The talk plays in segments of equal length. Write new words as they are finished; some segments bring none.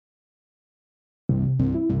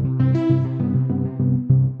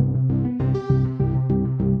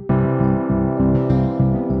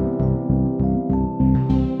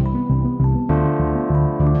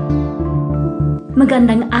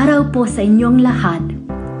Magandang araw po sa inyong lahat.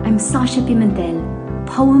 I'm Sasha Pimentel,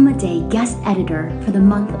 Poem a Day guest editor for the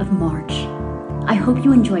month of March. I hope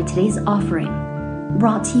you enjoy today's offering,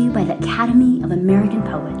 brought to you by the Academy of American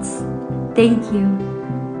Poets. Thank you.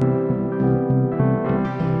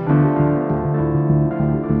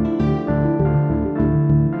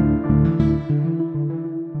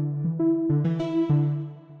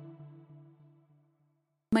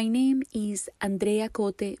 My name is Andrea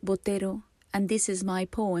Cote Botero, and this is my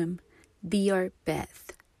poem, Dear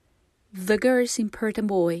Beth. The girls in Perth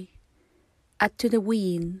Amboy, add to the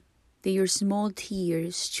wind their small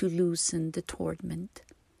tears to loosen the torment.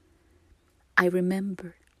 I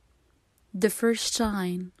remember the first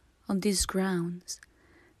time on these grounds,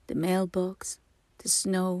 the mailbox, the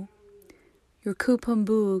snow, your coupon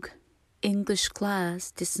book, English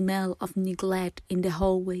class, the smell of neglect in the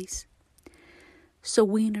hallways. So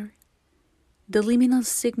winter, the liminal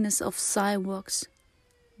sickness of sidewalks,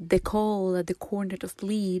 the call at the corner of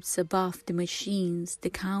leaves above the machines, the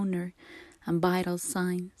counter, and vital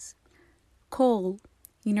signs. Call,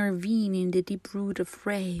 intervening the deep root of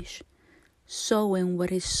rage, sowing what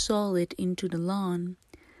is solid into the lawn,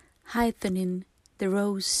 heightening the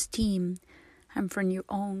rose steam, and from your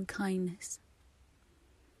own kindness.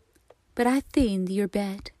 But I think, dear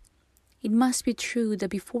Beth, it must be true that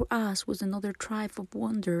before us was another tribe of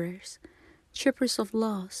wanderers, trippers of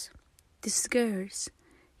loss, these girls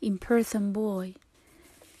in Perth Amboy,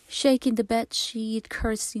 shaking the bed sheet,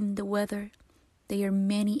 cursing the weather, their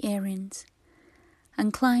many errands,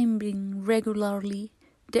 and climbing regularly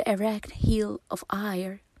the erect hill of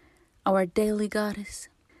Ayr, our daily goddess,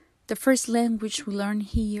 the first language we learn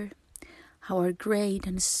here, our great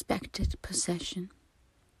unexpected possession.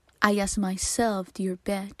 I ask myself, dear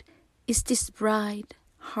Beth, is this bright,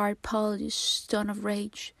 hard-polished stone of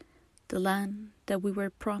rage the land that we were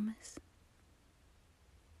promised?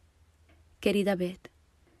 Querida Beth,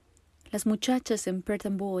 las muchachas en Perth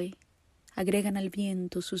Amboy agregan al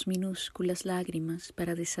viento sus minúsculas lágrimas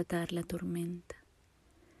para desatar la tormenta.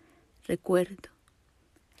 Recuerdo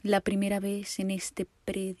la primera vez en este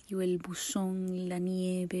predio, el buzón, la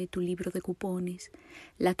nieve, tu libro de cupones,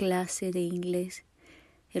 la clase de inglés,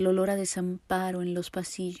 el olor a desamparo en los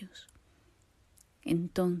pasillos.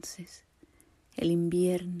 Entonces, el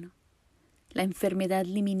invierno, la enfermedad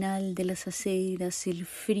liminal de las aceras, el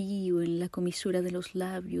frío en la comisura de los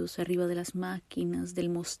labios, arriba de las máquinas, del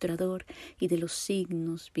mostrador y de los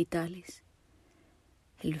signos vitales.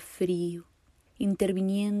 El frío,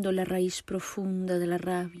 interviniendo la raíz profunda de la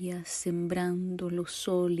rabia, sembrando lo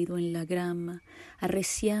sólido en la grama,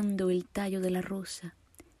 arreciando el tallo de la rosa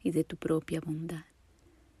y de tu propia bondad.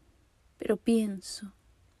 Pero pienso,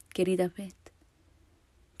 querida Beth,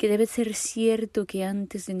 que debe ser cierto que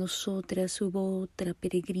antes de nosotras hubo otra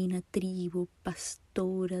peregrina tribu,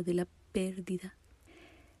 pastora de la pérdida.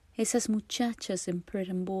 Esas muchachas en Perth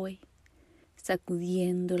Amboy,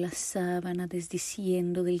 sacudiendo la sábana,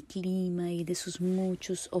 desdiciendo del clima y de sus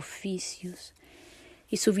muchos oficios,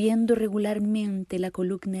 y subiendo regularmente la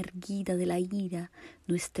columna erguida de la ira,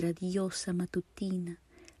 nuestra diosa matutina,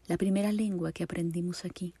 la primera lengua que aprendimos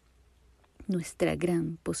aquí, nuestra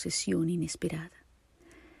gran posesión inesperada.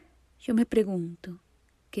 Yo me pregunto,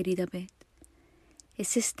 querida Beth,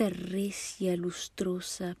 ¿es esta recia,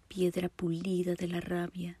 lustrosa piedra pulida de la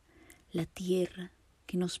rabia la tierra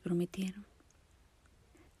que nos prometieron?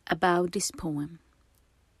 About this poem.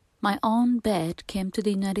 My Aunt Beth came to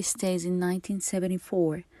the United States in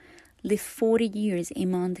 1974, lived 40 years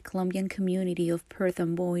among the Colombian community of Perth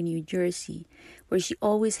Amboy, New Jersey, where she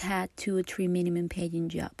always had 2 or 3 minimum paying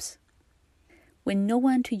jobs. When no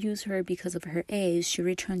one to use her because of her age, she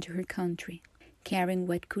returned to her country, carrying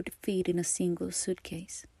what could fit in a single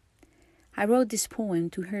suitcase. I wrote this poem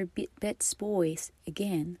to hear Beth's voice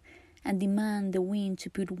again and demand the wind to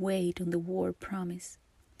put weight on the war promise.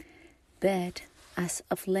 Beth, as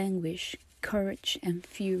of language, courage, and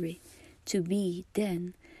fury, to be,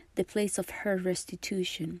 then, the place of her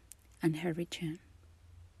restitution and her return.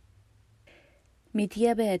 Mi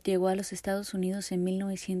tía Beth llegó a los Estados Unidos en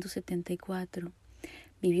 1974.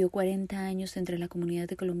 Vivió 40 años entre la comunidad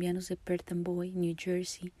de colombianos de Perth Amboy, New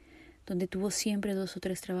Jersey, donde tuvo siempre 2 o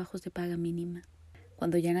 3 trabajos de paga mínima.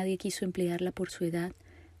 Cuando ya nadie quiso emplearla por su edad,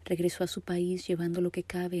 regresó a su país llevando lo que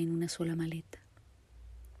cabe en una sola maleta.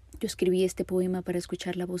 Yo escribí este poema para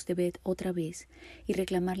escuchar la voz de Beth otra vez y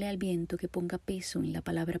reclamarle al viento que ponga peso en la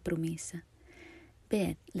palabra promesa.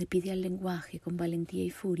 Beth le pide al lenguaje con valentía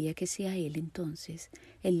y furia que sea él entonces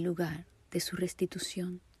el lugar de su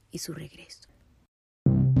restitución y su regreso.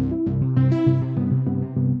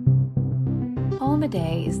 All Poem a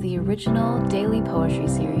Day is the original daily poetry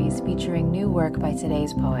series featuring new work by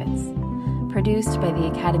today's poets. Produced by the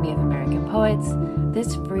Academy of American Poets,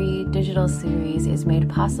 this free digital series is made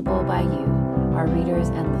possible by you, our readers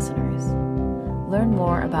and listeners. Learn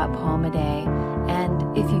more about Poem a Day,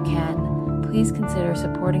 and if you can, please consider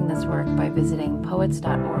supporting this work by visiting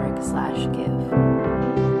poets.org/give.